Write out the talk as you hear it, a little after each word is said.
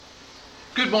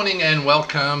Good morning and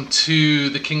welcome to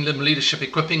the Kingdom Leadership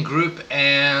Equipping Group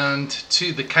and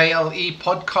to the KLE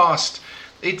podcast.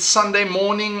 It's Sunday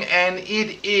morning and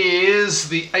it is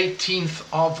the 18th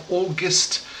of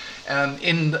August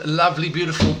in lovely,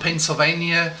 beautiful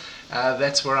Pennsylvania.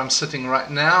 That's where I'm sitting right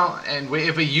now, and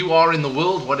wherever you are in the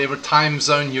world, whatever time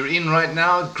zone you're in right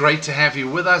now, great to have you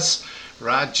with us.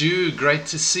 Raju, great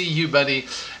to see you, buddy.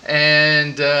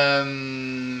 And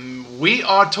we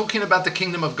are talking about the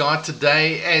kingdom of God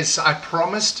today. As I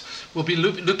promised, we'll be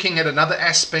looking at another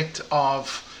aspect of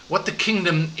what the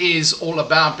kingdom is all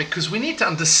about, because we need to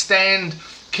understand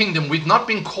kingdom. We've not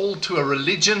been called to a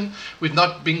religion. We've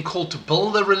not been called to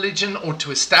build a religion or to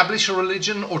establish a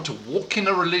religion or to walk in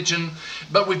a religion,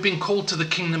 but we've been called to the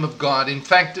kingdom of God. In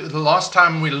fact, the last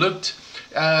time we looked,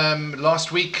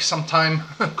 last week sometime,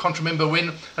 can't remember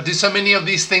when, I do so many of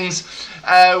these things,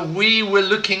 we were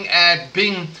looking at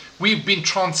we've been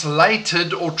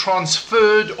translated or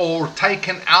transferred or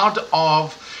taken out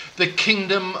of the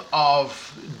kingdom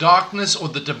of darkness, or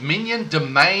the dominion,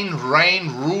 domain,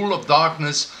 reign, rule of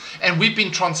darkness, and we've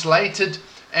been translated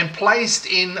and placed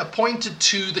in, appointed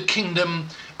to the kingdom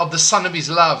of the Son of His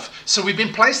love. So we've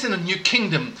been placed in a new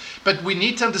kingdom, but we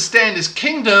need to understand this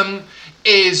kingdom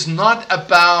is not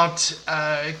about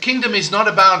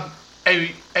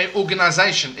a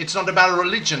organization. It's not about a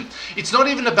religion. It's not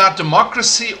even about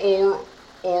democracy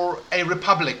or a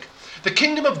republic. The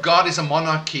kingdom of God is a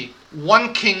monarchy.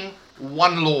 One king,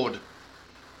 one Lord.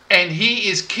 And He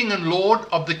is King and Lord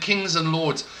of the kings and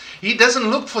lords. He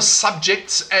doesn't look for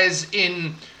subjects as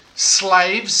in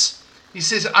slaves. He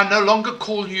says, I no longer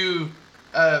call you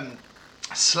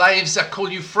slaves, I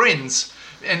call you friends.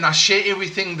 And I share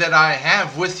everything that I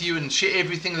have with you and share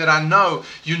everything that I know.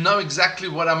 You know exactly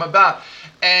what I'm about.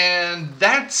 And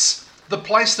that's the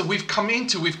place that we've come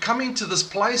into. We've come into this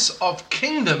place of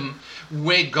kingdom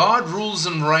where God rules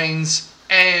and reigns,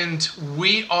 and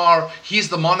He's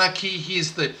the monarchy, He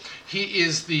is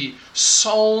the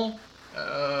sole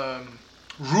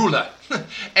ruler.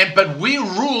 But we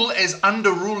rule as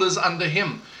under rulers under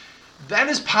Him. That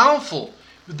is powerful.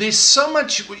 There's so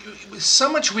much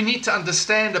we need to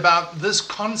understand about this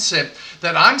concept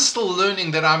that I'm still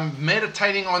learning, that I'm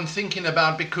meditating on, thinking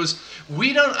about, because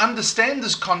we don't understand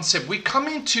this concept. We come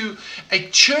into a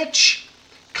church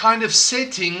kind of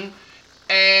setting,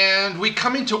 and we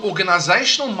come into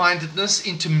organizational mindedness,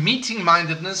 into meeting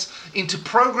mindedness, into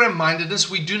program mindedness.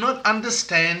 We do not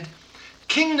understand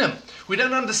kingdom. We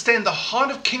don't understand the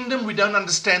heart of kingdom. We don't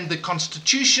understand the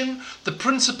constitution, the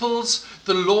principles,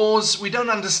 the laws. We don't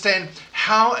understand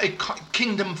how a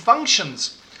kingdom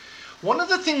functions. One of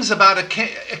the things about a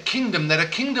kingdom that a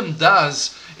kingdom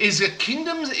does is a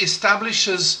kingdom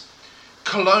establishes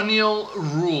colonial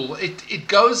rule. It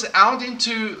goes out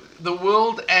into the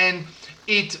world and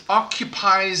it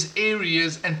occupies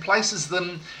areas and places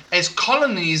them as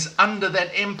colonies under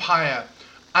that empire,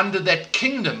 under that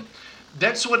kingdom.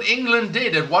 That's what England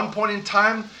did at one point in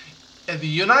time. The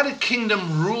United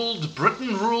Kingdom ruled,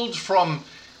 Britain ruled from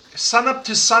sun up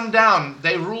to sundown.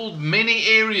 They ruled many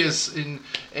areas in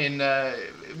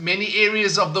many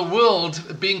areas of the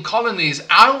world, being colonies.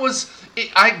 I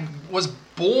was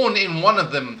born in one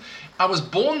of them. I was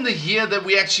born the year that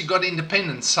we actually got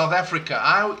independence, South Africa.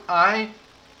 I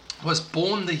was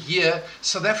born the year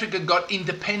South Africa got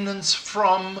independence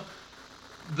from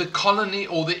the colony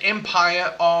or the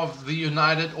empire of the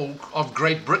United, or of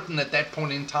Great Britain at that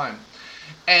point in time.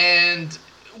 And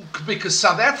because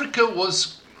South Africa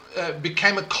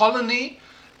became a colony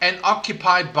and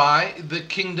occupied by the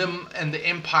kingdom and the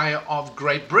empire of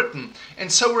Great Britain. And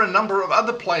so were a number of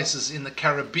other places in the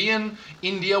Caribbean.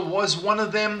 India was one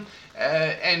of them,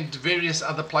 and various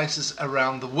other places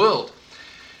around the world.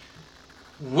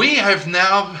 We have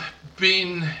now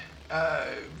been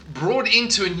brought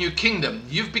into a new kingdom.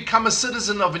 You've become a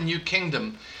citizen of a new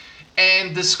kingdom.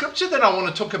 And the scripture that I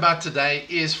want to talk about today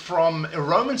is from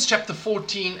Romans chapter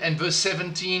 14 and verse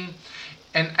 17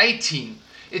 and 18.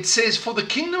 It says, "For the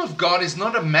kingdom of God is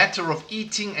not a matter of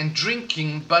eating and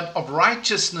drinking, but of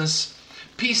righteousness,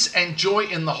 peace and joy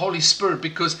in the Holy Spirit,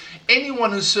 because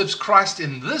anyone who serves Christ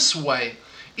in this way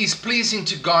is pleasing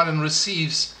to God and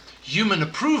receives human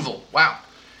approval." Wow.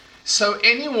 So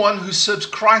anyone who serves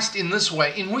Christ in this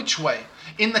way, in which way?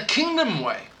 In the kingdom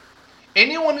way.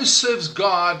 Anyone who serves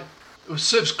God, who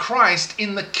serves Christ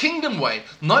in the kingdom way,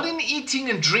 not in eating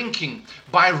and drinking,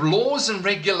 by laws and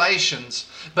regulations,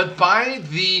 but by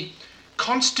the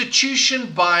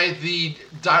constitution, by the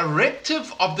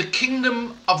directive of the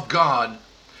kingdom of God.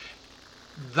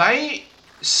 They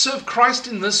serve Christ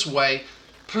in this way,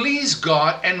 please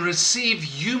God, and receive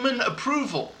human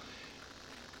approval.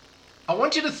 I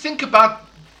want you to think about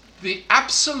the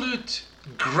absolute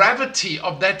gravity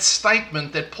of that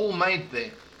statement that Paul made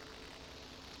there.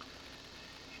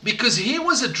 Because he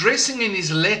was addressing in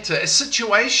his letter a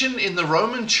situation in the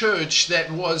Roman church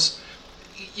that was,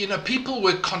 people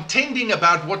were contending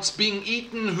about what's being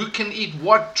eaten, who can eat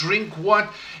what, drink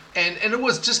what, and it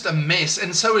was just a mess.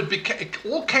 And so it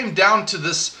all came down to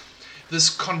these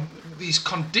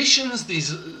conditions,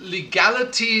 these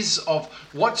legalities of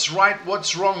what's right,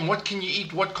 what's wrong, what can you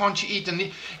eat, what can't you eat.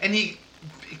 And he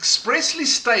expressly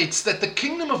states that the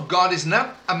kingdom of God is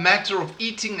not a matter of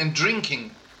eating and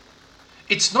drinking.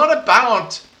 It's not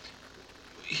about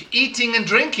eating and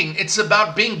drinking. It's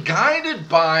about being guided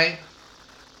by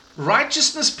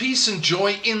righteousness, peace, and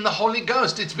joy in the Holy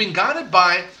Ghost. It's being guided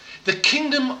by the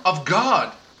kingdom of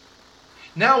God.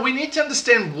 Now, we need to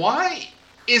understand, why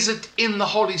is it in the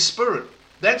Holy Spirit?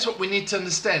 That's what we need to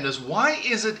understand, is why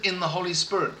is it in the Holy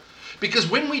Spirit? Because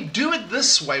when we do it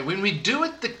this way, when we do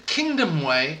it the kingdom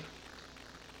way,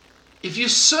 if you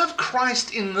serve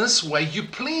Christ in this way, you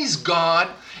please God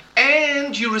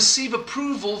and you receive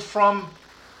approval from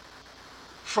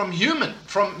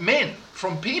men,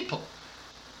 from people.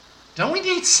 Don't we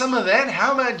need some of that?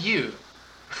 How about you?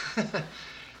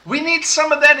 We need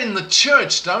some of that in the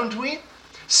church, don't we?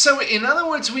 So in other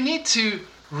words, we need to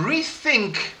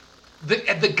rethink the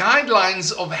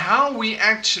guidelines of how we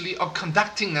actually are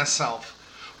conducting ourselves.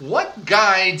 What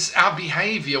guides our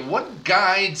behavior? What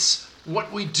guides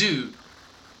what we do?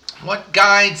 What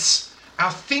guides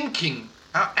our thinking,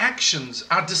 our actions,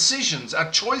 our decisions,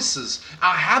 our choices,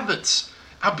 our habits,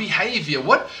 our behavior?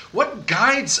 What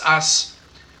guides us,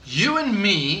 you and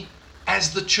me,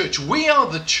 as the church? We are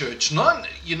the church, not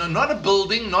a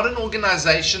building, not an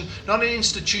organization, not an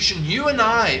institution. You and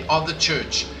I are the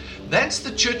church. That's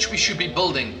the church we should be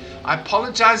building. I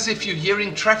apologize if you're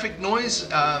hearing traffic noise,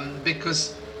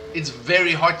 because it's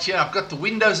very hot here. I've got the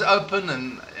windows open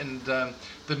and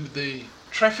the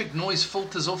traffic noise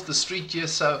filters off the street here,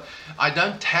 so I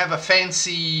don't have a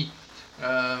fancy,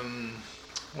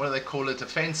 what do they call it? A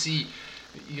fancy,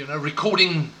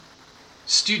 recording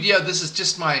studio. This is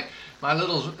just my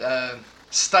little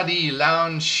study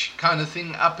lounge kind of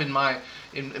thing up in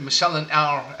Michelle and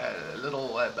our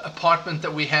little apartment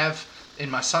that we have in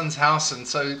my son's house, and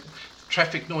so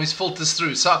traffic noise filters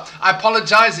through. So I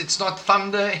apologize. It's not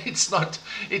thunder. It's not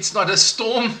a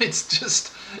storm. It's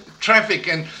just traffic.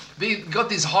 And they got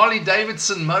these Harley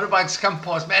Davidson motorbikes come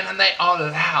past, man, and they are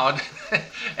loud,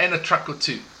 and a truck or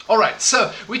two. All right.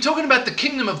 So we're talking about the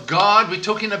kingdom of God. We're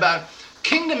talking about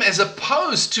kingdom as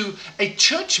opposed to a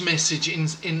church message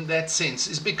in that sense,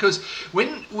 is because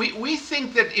when we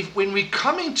think that when we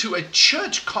come into a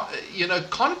church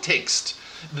context,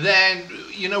 then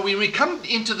when we come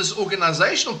into this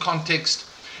organizational context,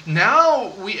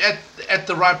 now we at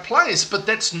the right place. But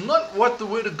that's not what the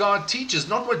Word of God teaches,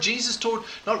 not what Jesus taught,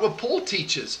 not what Paul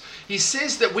teaches. He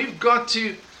says that we've got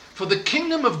to, for the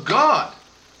kingdom of God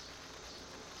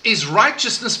is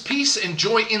righteousness, peace, and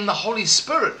joy in the Holy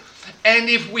Spirit. And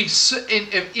if we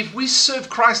serve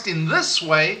Christ in this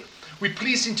way, we're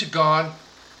pleasing to God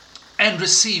and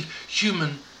receive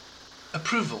human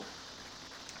approval.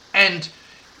 And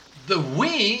the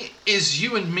we is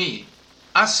you and me,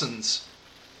 us'ns,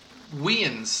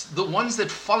 we'ns, the ones that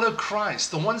follow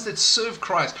Christ, the ones that serve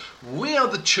Christ. We are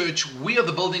the church. We are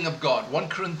the building of God. 1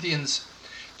 Corinthians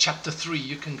chapter 3,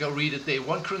 you can go read it there.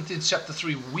 1 Corinthians chapter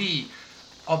 3, we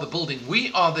are the building.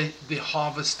 We are the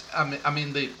harvest.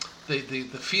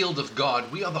 The field of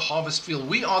God. We are the harvest field.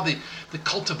 We are the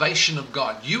cultivation of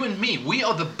God. You and me, we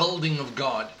are the building of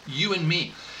God. You and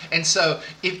me. And so,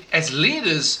 as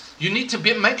leaders, you need to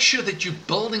make sure that you're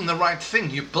building the right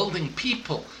thing. You're building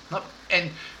people.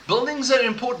 And buildings are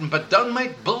important, but don't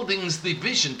make buildings the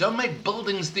vision. Don't make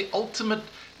buildings the ultimate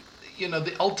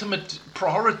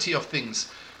priority of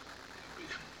things.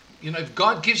 If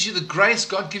God gives you the grace,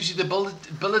 God gives you the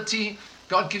ability,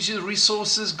 God gives you the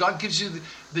resources, God gives you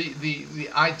the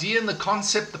idea and the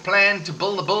concept, the plan to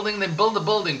build a building, then build a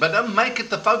building. But don't make it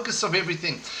the focus of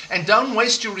everything. And don't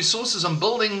waste your resources on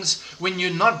buildings when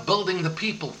you're not building the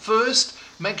people. First,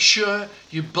 make sure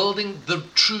you're building the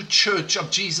true church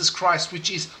of Jesus Christ, which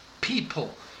is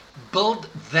people. Build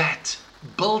that.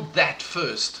 Build that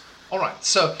first. All right,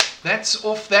 so that's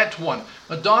off that one.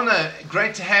 Madonna,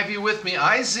 great to have you with me.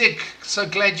 Isaac, so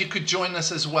glad you could join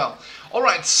us as well. All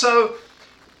right, so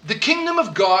the kingdom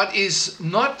of God is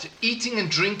not eating and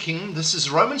drinking. This is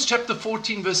Romans chapter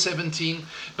 14, verse 17.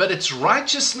 But it's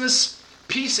righteousness,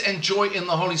 peace and joy in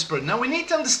the Holy Spirit. Now we need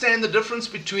to understand the difference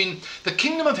between the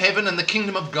kingdom of heaven and the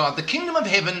kingdom of God. The kingdom of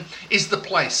heaven is the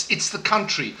place, it's the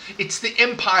country, it's the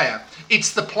empire,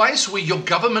 it's the place where your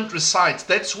government resides.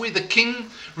 That's where the king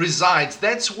resides.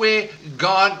 That's where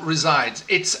God resides.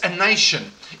 It's a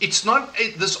nation. It's not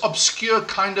this obscure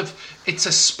kind of, it's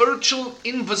a spiritual,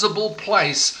 invisible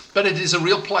place, but it is a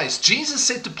real place. Jesus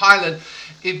said to Pilate,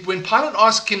 when Pilate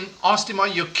asked him, are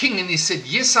you king? And he said,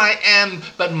 yes, I am,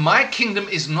 but my kingdom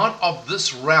is not of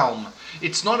this realm.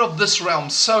 It's not of this realm.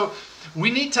 So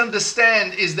we need to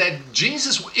understand is that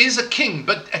Jesus is a king,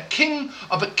 but a king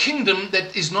of a kingdom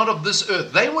that is not of this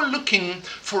earth. They were looking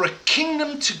for a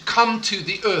kingdom to come to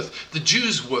the earth. The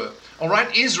Jews were. All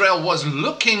right, Israel was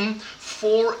looking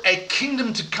for a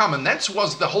kingdom to come, and that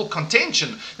was the whole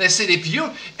contention. They said,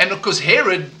 and of course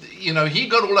Herod, he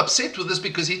got all upset with this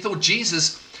because he thought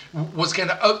Jesus was going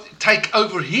to take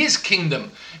over his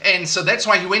kingdom. And so that's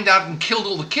why he went out and killed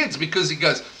all the kids, because he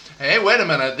goes, hey, wait a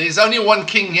minute, there's only one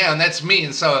king here, and that's me.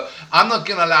 And so I'm not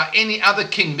going to allow any other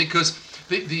king, because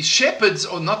the shepherds,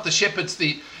 or not the shepherds,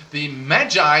 the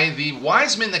magi, the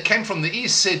wise men that came from the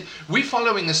east said, we're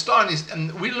following a star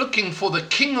and we're looking for the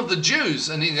king of the Jews.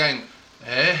 And he's going,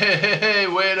 hey,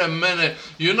 wait a minute,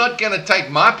 you're not going to take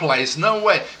my place, no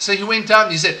way. So he went out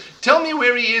and he said, tell me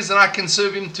where he is and I can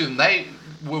serve him too. And they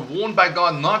were warned by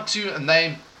God not to, and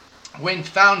they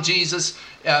found Jesus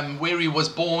where he was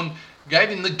born, gave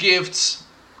him the gifts,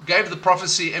 gave the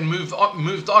prophecy, and moved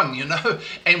on,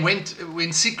 and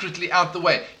went secretly out the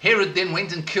way. Herod then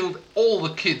went and killed all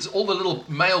the kids, all the little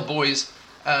male boys,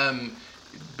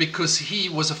 because he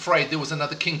was afraid there was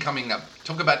another king coming up.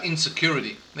 Talk about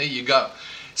insecurity. There you go.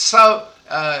 So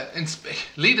and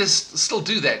leaders still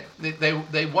do that.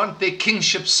 They want their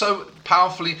kingship so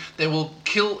powerfully, they will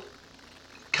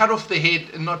cut off the head,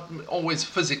 and not always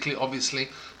physically, obviously,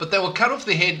 but they will cut off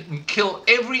the head and kill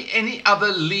any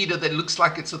other leader that looks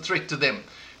like it's a threat to them.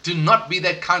 Do not be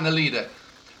that kind of leader.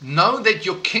 Know that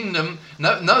your kingdom,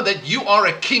 know that you are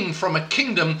a king from a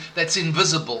kingdom that's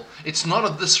invisible. It's not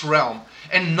of this realm.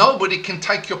 And nobody can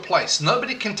take your place.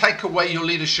 Nobody can take away your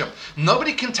leadership.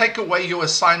 Nobody can take away your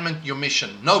assignment, your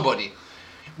mission. Nobody.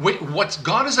 What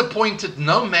God has appointed,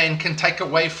 no man can take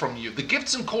away from you. The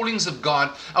gifts and callings of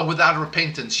God are without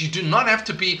repentance. You do not have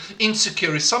to be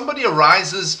insecure. If somebody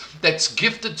arises that's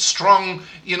gifted, strong,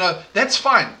 that's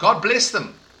fine. God bless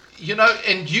them.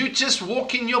 And you just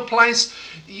walk in your place.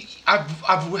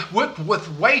 I've worked with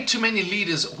way too many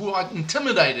leaders who are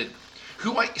intimidated,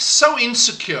 who are so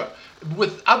insecure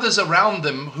with others around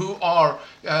them who are,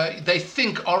 they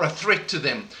think are a threat to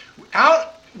them.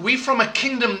 We're from a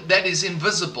kingdom that is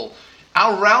invisible.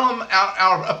 Our realm,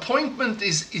 our appointment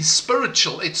is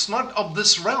spiritual. It's not of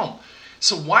this realm.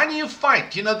 So why do you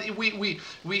fight?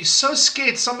 We're so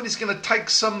scared somebody's going to take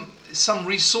some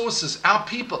resources, our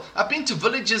people. I've been to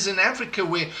villages in Africa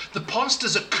where the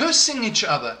pastors are cursing each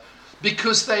other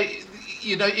because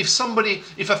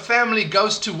if a family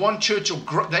goes to one church,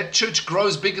 or that church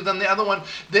grows bigger than the other one,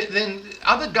 then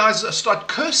other guys start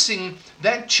cursing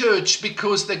that church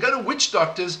because they go to witch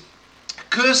doctors,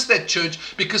 curse that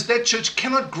church because that church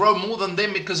cannot grow more than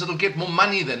them because it'll get more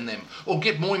money than them or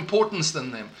get more importance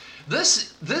than them.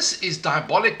 This is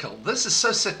diabolical. This is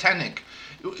so satanic.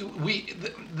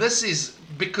 This is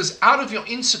because out of your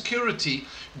insecurity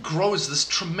grows this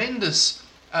tremendous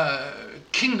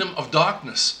kingdom of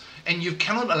darkness. And you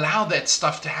cannot allow that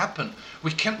stuff to happen.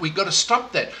 We've got to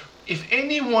stop that. If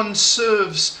anyone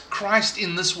serves Christ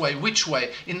in this way, which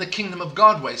way? In the kingdom of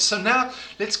God way. So now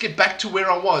let's get back to where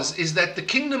I was, is that the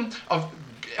kingdom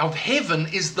of heaven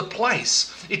is the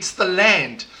place. It's the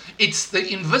land. It's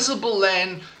the invisible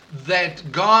land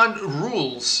that God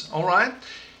rules, all right?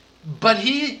 But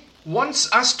he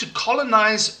wants us to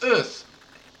colonize earth.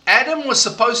 Adam was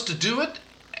supposed to do it.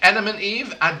 Adam and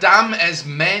Eve, Adam as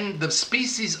man, the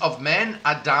species of man,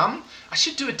 Adam. I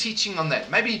should do a teaching on that.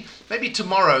 Maybe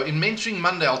tomorrow in Mentoring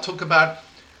Monday I'll talk about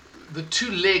the two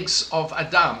legs of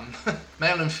Adam,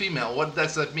 male and female. What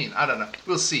does that mean? I don't know.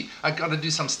 We'll see. I've got to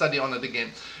do some study on it again.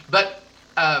 But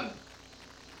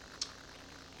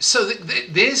so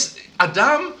there's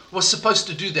Adam was supposed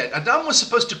to do that. Adam was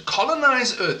supposed to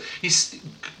colonize earth.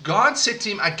 God said to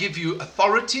him, I give you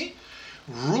authority,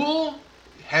 rule,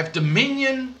 have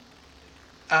dominion,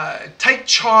 take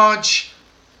charge,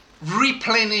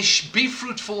 replenish, be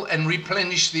fruitful, and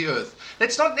replenish the earth.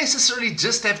 Let's not necessarily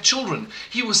just have children.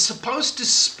 He was supposed to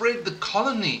spread the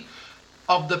colony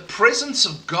of the presence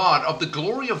of God, of the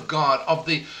glory of God, of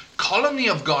the colony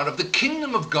of God, of the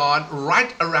kingdom of God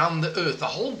right around the earth. The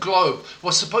whole globe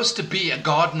was supposed to be a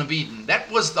Garden of Eden.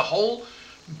 That was the whole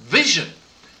vision.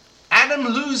 Adam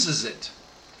loses it.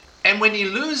 And when he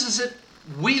loses it,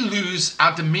 we lose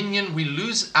our dominion, we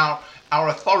lose our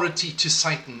authority to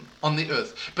Satan on the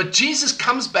earth. But Jesus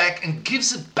comes back and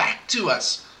gives it back to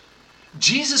us.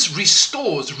 Jesus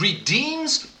restores,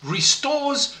 redeems,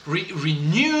 restores,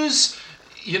 renews,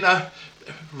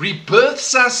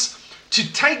 rebirths us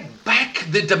to take back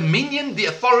the dominion, the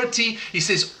authority. He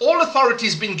says, all authority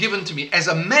has been given to me. As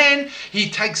a man, he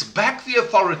takes back the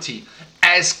authority.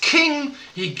 As king,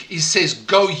 he says,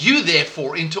 go you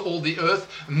therefore into all the earth,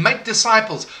 make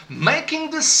disciples. Making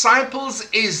disciples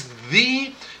is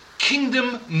the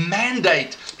kingdom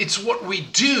mandate. It's what we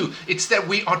do. It's that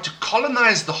we are to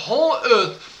colonize the whole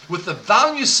earth with the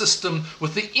value system,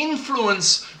 with the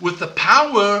influence, with the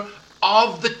power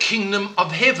of the kingdom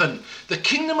of heaven. The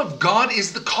kingdom of God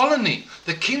is the colony.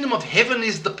 The kingdom of heaven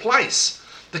is the place.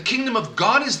 The kingdom of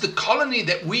God is the colony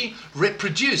that we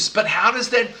reproduce. But how does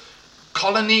that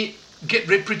colony get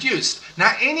reproduced?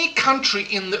 Now, any country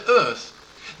in the earth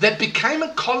that became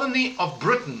a colony of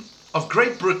Britain, of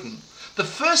Great Britain, the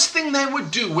first thing they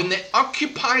would do when they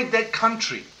occupied that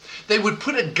country, they would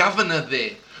put a governor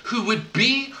there who would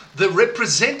be the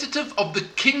representative of the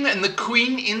king and the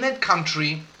queen in that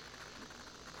country.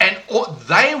 And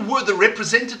they were the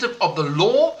representative of the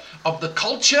law, of the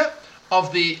culture,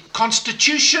 of the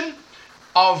constitution,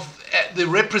 of the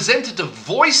representative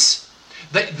voice.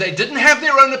 They didn't have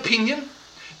their own opinion.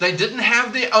 They didn't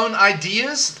have their own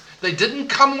ideas. They didn't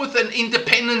come with an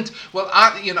independent, well,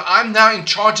 I'm now in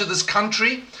charge of this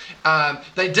country.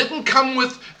 They didn't come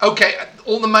with, okay,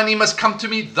 all the money must come to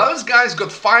me. Those guys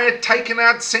got fired, taken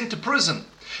out, sent to prison.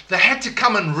 They had to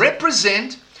come and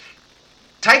represent,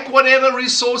 take whatever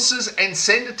resources and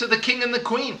send it to the king and the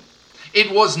queen. It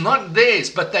was not theirs,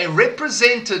 but they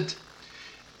represented,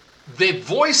 their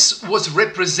voice was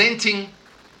representing,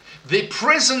 their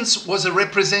presence was a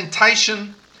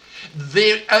representation,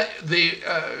 their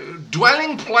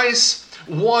dwelling place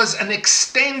was an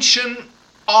extension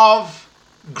of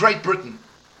Great Britain.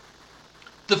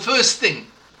 The first thing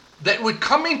that would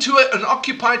come into an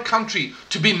occupied country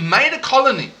to be made a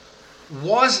colony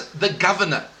was the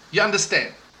governor. You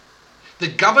understand? The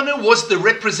governor was the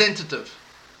representative.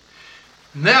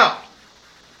 Now,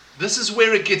 this is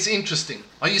where it gets interesting.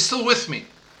 Are you still with me?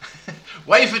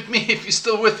 Wave at me if you're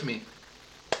still with me.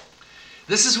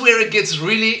 This is where it gets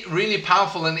really, really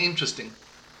powerful and interesting.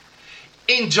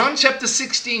 In John chapter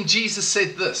 16, Jesus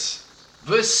said this.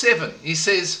 Verse 7, he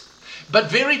says, but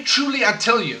very truly I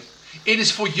tell you, it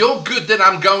is for your good that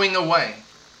I'm going away.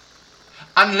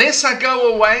 Unless I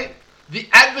go away, the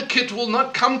advocate will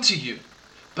not come to you.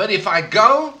 But if I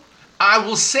go, I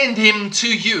will send him to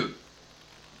you.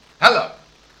 Hello.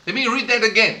 Let me read that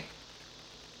again.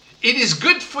 It is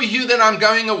good for you that I'm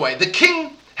going away. The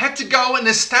king had to go and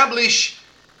establish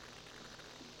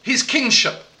his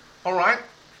kingship. All right?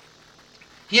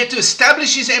 He had to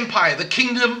establish his empire, the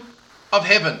kingdom of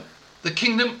heaven, the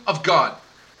kingdom of God.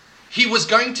 He was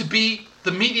going to be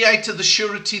the mediator, the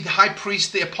surety, the high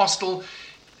priest, the apostle,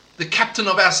 the captain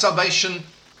of our salvation,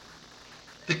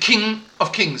 the King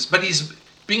of kings. But he's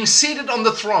being seated on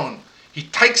the throne. He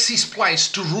takes his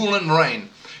place to rule and reign.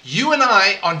 You and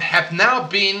I have now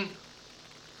been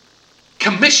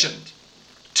commissioned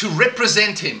to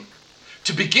represent him,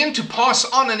 to begin to pass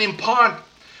on and impart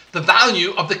the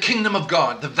value of the kingdom of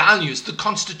God, the values, the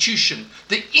constitution,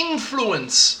 the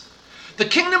influence. The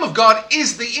kingdom of God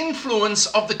is the influence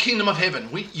of the kingdom of heaven.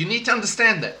 You need to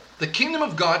understand that. The kingdom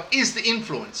of God is the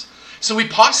influence. So we're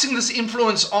passing this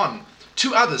influence on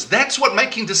to others. That's what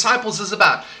making disciples is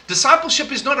about.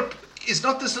 Discipleship is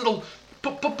not this little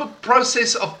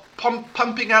process of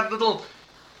pumping out little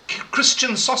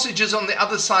Christian sausages on the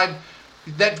other side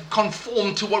that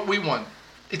conform to what we want.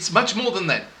 It's much more than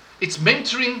that. It's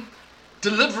mentoring,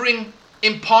 delivering,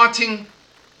 imparting,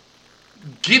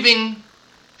 giving,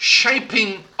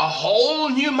 shaping a whole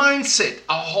new mindset,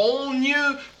 a whole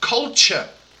new culture.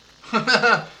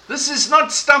 This is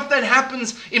not stuff that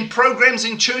happens in programs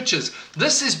in churches.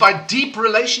 This is by deep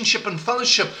relationship and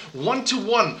fellowship,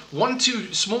 one-to-one,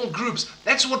 one-to small groups.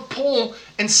 That's what Paul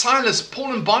and Silas,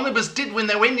 Paul and Barnabas did when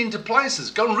they went into places.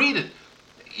 Go and read it.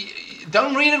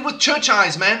 Don't read it with church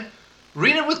eyes, man.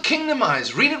 Read it with kingdom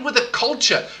eyes. Read it with a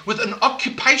culture, with an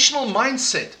occupational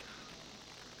mindset.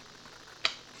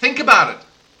 Think about it.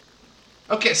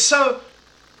 Okay, so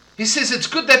he says, it's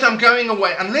good that I'm going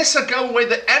away. Unless I go away,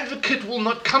 the advocate will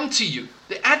not come to you.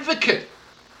 The advocate.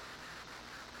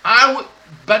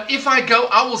 But if I go,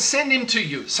 I will send him to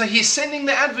you. So he's sending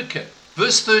the advocate.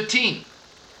 Verse 13.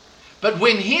 But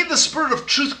when he, the Spirit of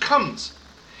truth, comes,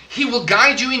 he will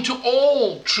guide you into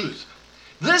all truth.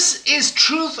 This is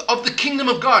truth of the kingdom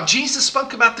of God. Jesus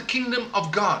spoke about the kingdom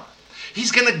of God.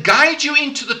 He's going to guide you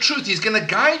into the truth. He's going to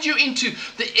guide you into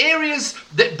the areas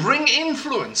that bring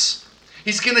influence.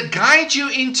 He's going to guide you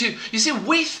into, you see,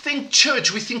 we think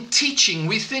church, we think teaching,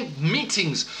 we think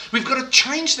meetings. We've got to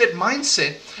change that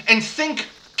mindset and think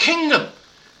kingdom.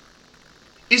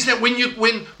 Is that when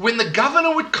the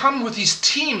governor would come with his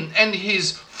team and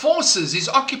his forces, his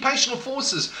occupational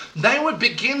forces, they would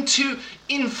begin to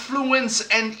influence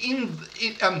and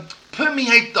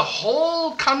permeate the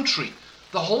whole country,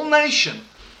 the whole nation,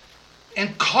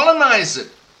 and colonize it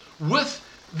with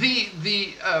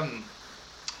the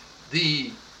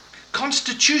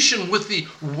constitution, with the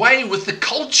way, with the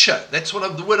culture. That's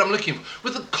the word I'm looking for.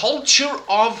 With the culture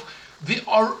of the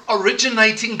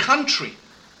originating country.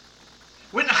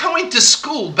 When I went to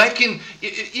school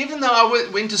even though I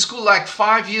went to school like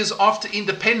 5 years after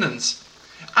independence,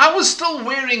 I was still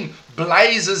wearing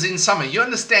blazers in summer. You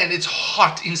understand, it's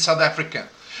hot in South Africa.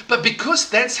 But because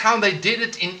that's how they did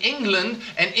it in England,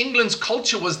 and England's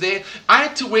culture was there, I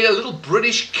had to wear a little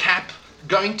British cap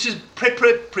going to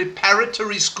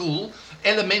preparatory school,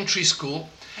 elementary school.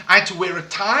 I had to wear a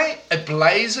tie, a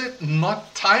blazer,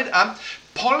 not tied up,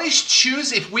 polished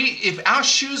shoes. If our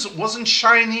shoes wasn't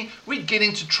shiny, we'd get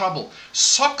into trouble.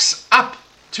 Socks up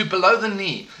to below the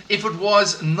knee. If it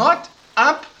was not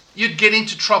up, you'd get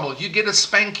into trouble. You'd get a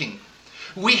spanking.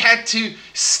 We had to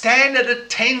stand at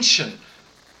attention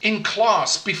in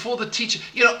class before the teacher.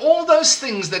 You know, all those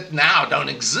things that now don't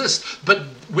exist. But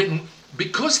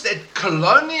because that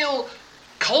colonial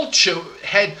culture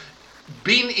had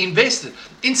been invested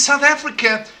in South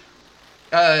Africa,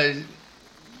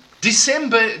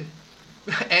 December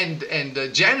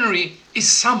and January is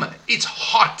summer. It's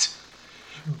hot.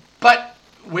 But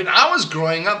when I was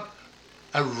growing up,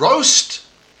 a roast,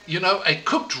 a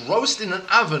cooked roast in an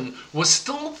oven was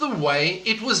still the way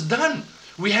it was done.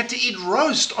 We had to eat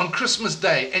roast on Christmas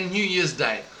Day and New Year's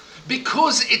Day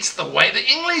because it's the way the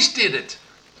English did it.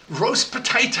 Roast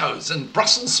potatoes and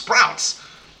Brussels sprouts.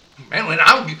 Man,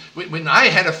 when I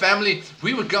had a family,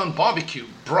 we would go and barbecue.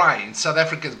 Braai, in South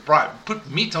Africa's braai. Put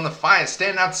meat on the fire,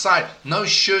 stand outside. No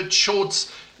shirt,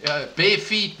 shorts, bare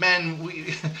feet, man.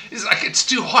 It's like it's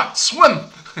too hot. Swim.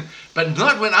 But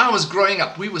not when I was growing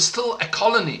up. We were still a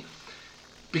colony.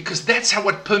 Because that's how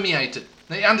it permeated.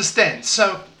 Now you understand?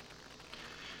 So,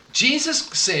 Jesus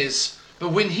says,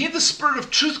 but when the Spirit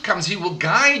of truth comes, He will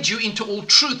guide you into all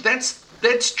truth.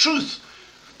 That's truth.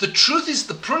 The truth is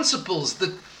the principles,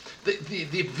 the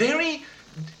very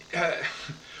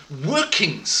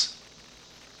workings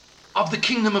of the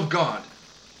kingdom of God.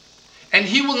 And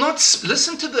He will not,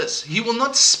 listen to this, He will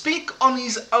not speak on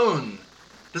His own.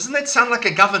 Doesn't that sound like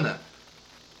a governor?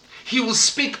 He will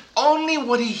speak only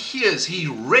what He hears. He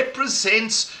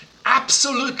represents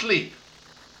absolutely.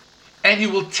 And He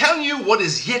will tell you what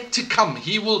is yet to come.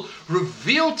 He will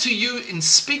reveal to you and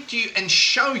speak to you and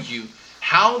show you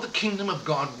how the kingdom of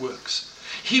God works.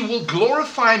 He will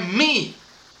glorify me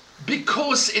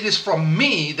because it is from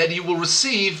me that He will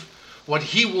receive what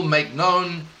He will make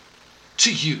known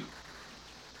to you.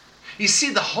 You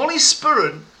see, the Holy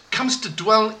Spirit comes to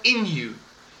dwell in you.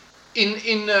 In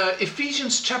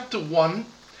Ephesians chapter 1,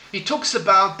 he talks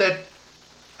about that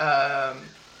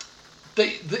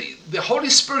the Holy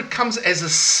Spirit comes as a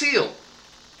seal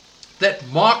that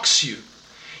marks you.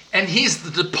 And He's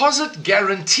the deposit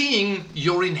guaranteeing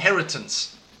your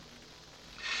inheritance.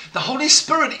 The Holy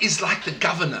Spirit is like the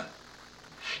governor.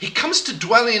 He comes to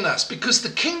dwell in us because the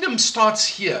kingdom starts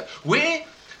here. Where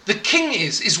the king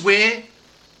is where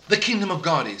the kingdom of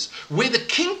God is. Where the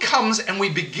king comes and we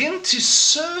begin to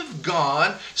serve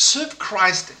God, serve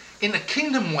Christ in a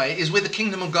kingdom way is where the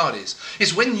kingdom of God is.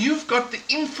 Is when you've got the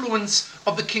influence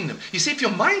of the kingdom. You see, if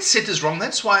your mindset is wrong,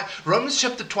 that's why Romans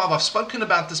chapter 12, I've spoken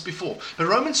about this before, but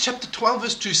Romans chapter 12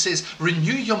 verse 2 says,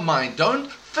 renew your mind.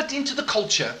 Don't fit into the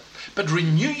culture, but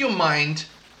renew your mind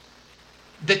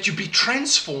that you be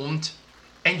transformed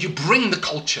and you bring the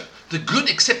culture, the good,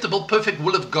 acceptable, perfect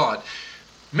will of God.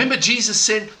 Remember Jesus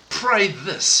said, pray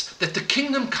this, that the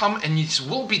kingdom come and His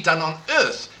will be done on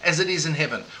earth as it is in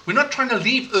heaven. We're not trying to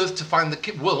leave earth to find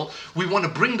the will. We want to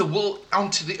bring the will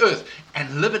onto the earth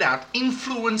and live it out.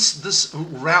 Influence this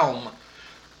realm.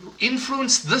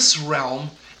 Influence this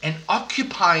realm and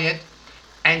occupy it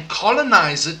and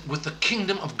colonize it with the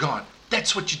kingdom of God.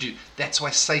 That's what you do. That's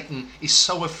why Satan is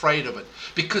so afraid of it.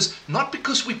 Not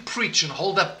because we preach and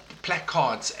hold up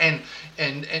placards and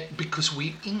because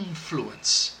we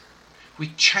influence. We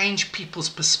change people's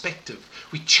perspective.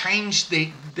 We change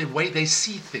the way they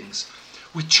see things.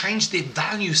 We change their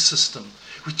value system.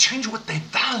 We change what they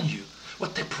value,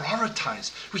 what they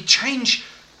prioritize. We change,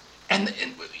 and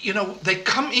they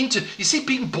come into, you see,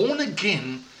 being born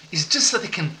again is just so they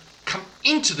can come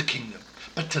into the kingdom,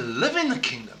 but to live in the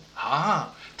kingdom.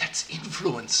 That's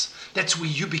influence. That's where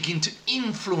you begin to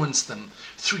influence them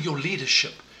through your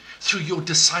leadership, through your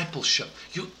discipleship.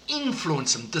 You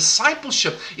influence them.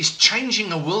 Discipleship is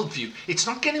changing a worldview. It's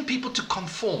not getting people to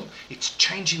conform. It's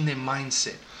changing their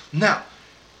mindset. Now,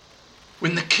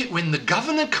 when the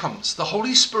governor comes, the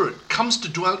Holy Spirit comes to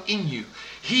dwell in you,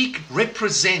 he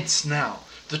represents now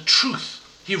the truth.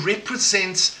 He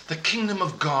represents the kingdom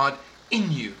of God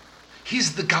in you.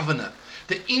 He's the governor.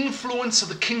 The influence of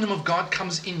the kingdom of God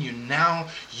comes in you. Now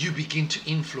you begin to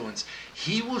influence.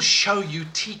 He will show you,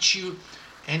 teach you,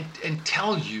 and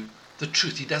tell you the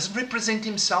truth. He doesn't represent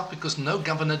himself, because no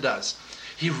governor does.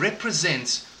 He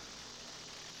represents,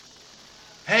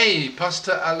 hey,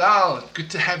 Pastor Alal, good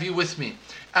to have you with me.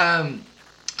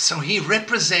 So he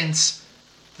represents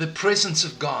the presence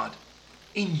of God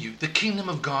in you, the kingdom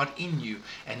of God in you.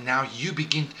 And now you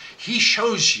begin, he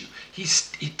shows you,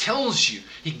 he tells you,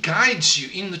 he guides you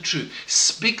in the truth.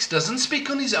 Doesn't speak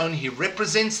on his own. He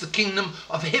represents the kingdom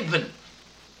of heaven.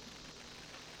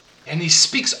 And he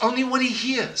speaks only what he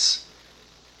hears.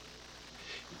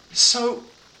 So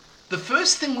the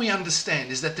first thing we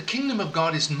understand is that the kingdom of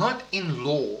God is not in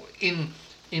law, in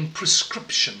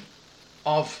prescription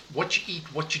of what you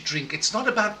eat, what you drink. It's not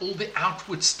about all the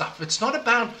outward stuff. It's not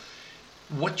about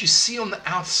what you see on the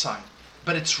outside,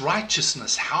 but it's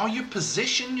righteousness, how you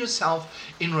position yourself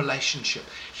in relationship.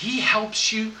 He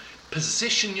helps you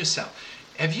position yourself.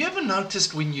 Have you ever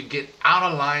noticed when you get out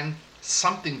of line,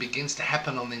 something begins to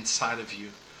happen on the inside of you?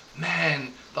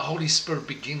 Man, the Holy Spirit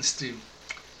begins to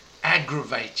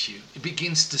aggravate you. It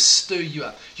begins to stir you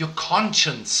up. Your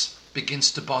conscience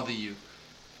begins to bother you.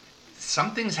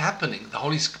 Something's happening. The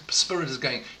Holy Spirit is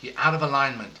going, you're out of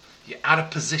alignment. You're out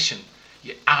of position.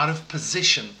 You're out of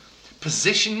position.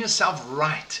 Position yourself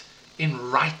right in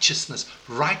righteousness.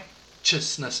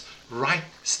 Righteousness. Right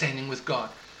standing with God.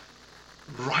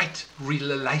 Right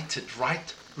related.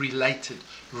 Right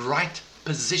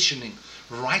positioning.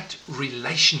 Right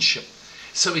relationship.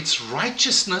 So it's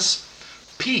righteousness,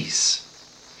 peace.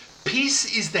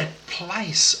 Peace is that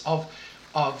place of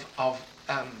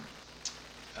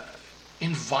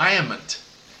environment.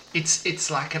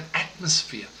 It's like an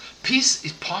atmosphere. Peace,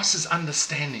 it passes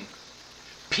understanding.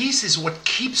 Peace is what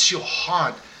keeps your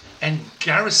heart and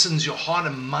garrisons your heart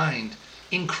and mind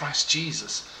in Christ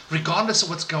Jesus, regardless of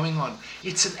what's going on.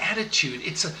 It's an attitude.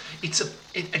 It's a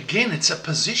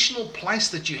positional place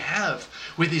that you have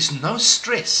where there's no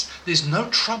stress, there's no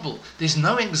trouble, there's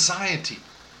no anxiety.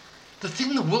 The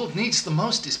thing the world needs the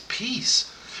most is peace.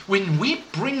 When we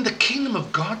bring the kingdom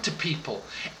of God to people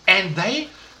and they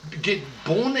get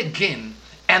born again,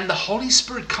 and the Holy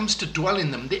Spirit comes to dwell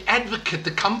in them, the advocate,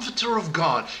 the comforter of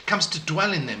God comes to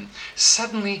dwell in them,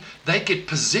 suddenly they get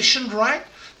positioned right,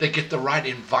 they get the right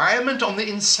environment on the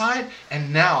inside,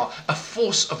 and now a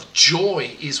force of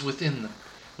joy is within them.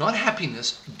 Not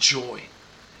happiness, joy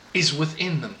is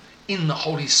within them in the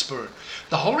Holy Spirit.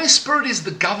 The Holy Spirit is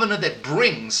the governor that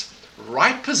brings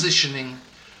right positioning,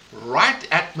 right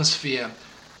atmosphere,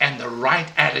 and the right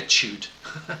attitude.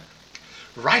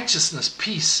 Righteousness,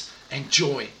 peace, and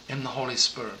joy in the Holy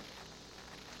Spirit.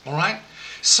 All right?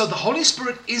 So the Holy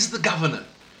Spirit is the governor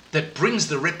that brings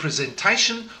the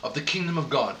representation of the kingdom of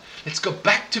God. Let's go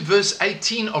back to verse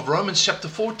 18 of Romans chapter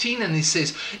 14, and he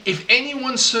says, if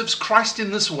anyone serves Christ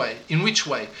in this way, in which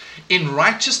way? In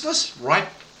righteousness, right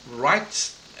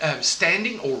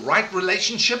standing or right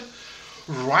relationship,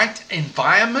 right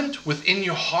environment within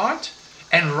your heart,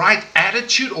 and right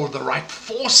attitude or the right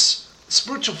force,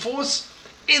 spiritual force,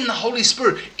 in the Holy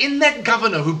Spirit, in that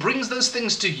governor who brings those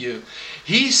things to you.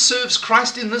 He serves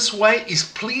Christ in this way, is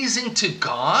pleasing to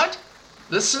God,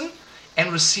 listen,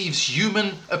 and receives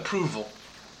human approval.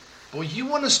 Boy, you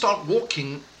want to start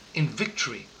walking in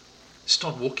victory,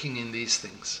 start walking in these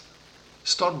things.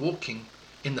 Start walking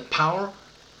in the power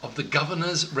of the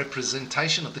governor's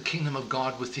representation of the kingdom of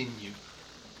God within you.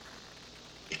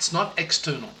 It's not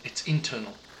external, it's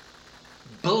internal.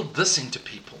 Build this into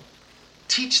people.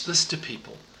 Teach this to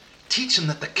people. Teach them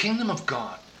that the kingdom of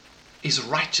God is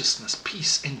righteousness,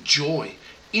 peace, and joy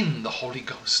in the Holy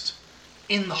Ghost,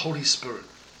 in the Holy Spirit,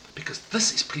 because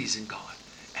this is pleasing God,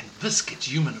 and this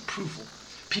gets human approval.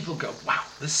 People go, wow,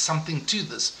 there's something to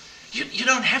this. You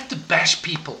don't have to bash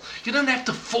people. You don't have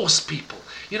to force people.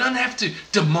 You don't have to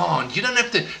demand. You don't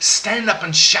have to stand up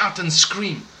and shout and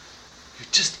scream. You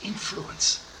just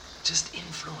influence. Just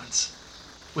influence.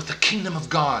 With the kingdom of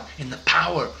God in the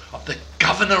power of the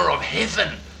governor of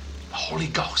heaven, the Holy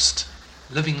Ghost,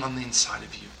 living on the inside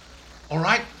of you. All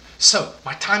right? So,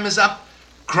 my time is up.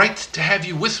 Great to have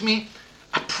you with me.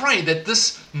 I pray that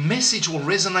this message will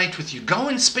resonate with you. Go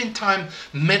and spend time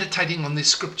meditating on these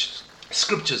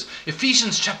scriptures.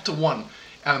 Ephesians chapter 1,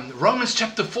 Romans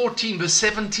chapter 14, verse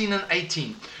 17 and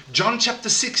 18, John chapter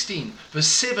 16, verse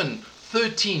 7,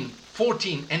 13,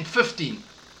 14, and 15.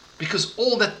 Because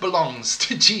all that belongs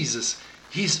to Jesus.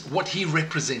 He's what he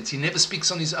represents. He never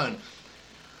speaks on his own.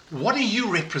 What are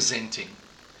you representing?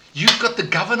 You've got the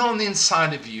governor on the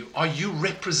inside of you. Are you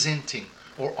representing?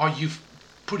 Or are you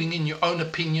putting in your own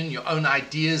opinion, your own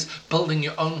ideas, building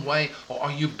your own way? Or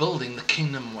are you building the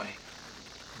kingdom way?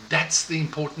 That's the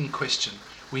important question.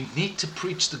 We need to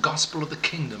preach the gospel of the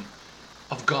kingdom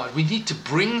of God. We need to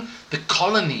bring the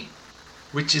colony,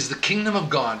 which is the kingdom of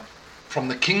God, from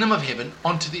the kingdom of heaven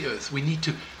onto the earth. We need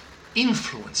to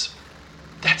influence.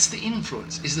 That's the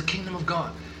influence, is the kingdom of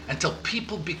God. Until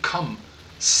people become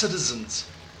citizens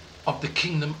of the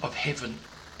kingdom of heaven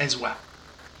as well.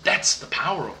 That's the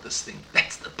power of this thing.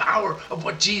 That's the power of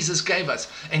what Jesus gave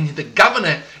us. And the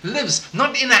governor lives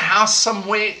not in a house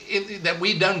somewhere that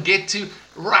we don't get to,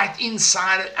 right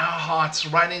inside our hearts,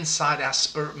 right inside our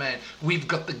spirit man. We've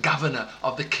got the governor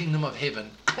of the kingdom of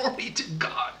heaven. Glory to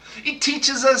God. He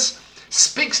teaches us,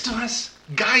 speaks to us,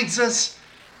 guides us,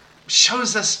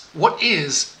 shows us what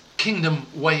is kingdom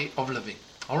way of living.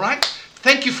 All right?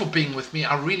 Thank you for being with me.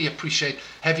 I really appreciate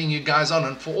having you guys on.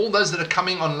 And for all those that are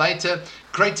coming on later,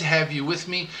 great to have you with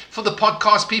me. For the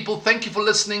podcast people, thank you for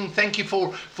listening. Thank you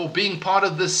for being part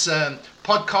of this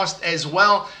podcast as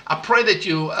well. I pray that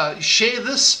you share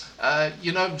this,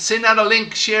 send out a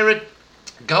link, share it.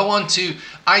 Go on to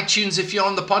iTunes if you're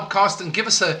on the podcast and give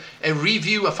us a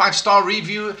review, a 5-star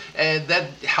review.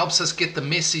 That helps us get the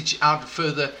message out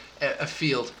further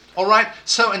afield. All right,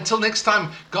 so until next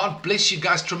time, God bless you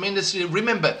guys tremendously.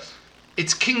 Remember,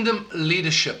 it's kingdom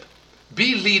leadership.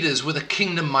 Be leaders with a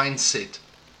kingdom mindset.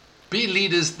 Be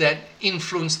leaders that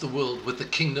influence the world with the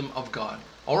kingdom of God.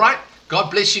 All right,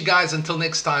 God bless you guys. Until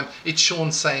next time, it's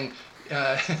Sean saying,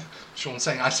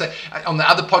 I say on the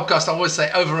other podcast, I always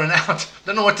say over and out.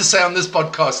 Don't know what to say on this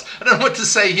podcast. I don't know what to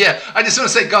say here. I just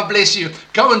want to say God bless you.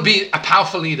 Go and be a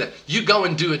powerful leader. You go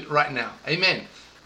and do it right now. Amen.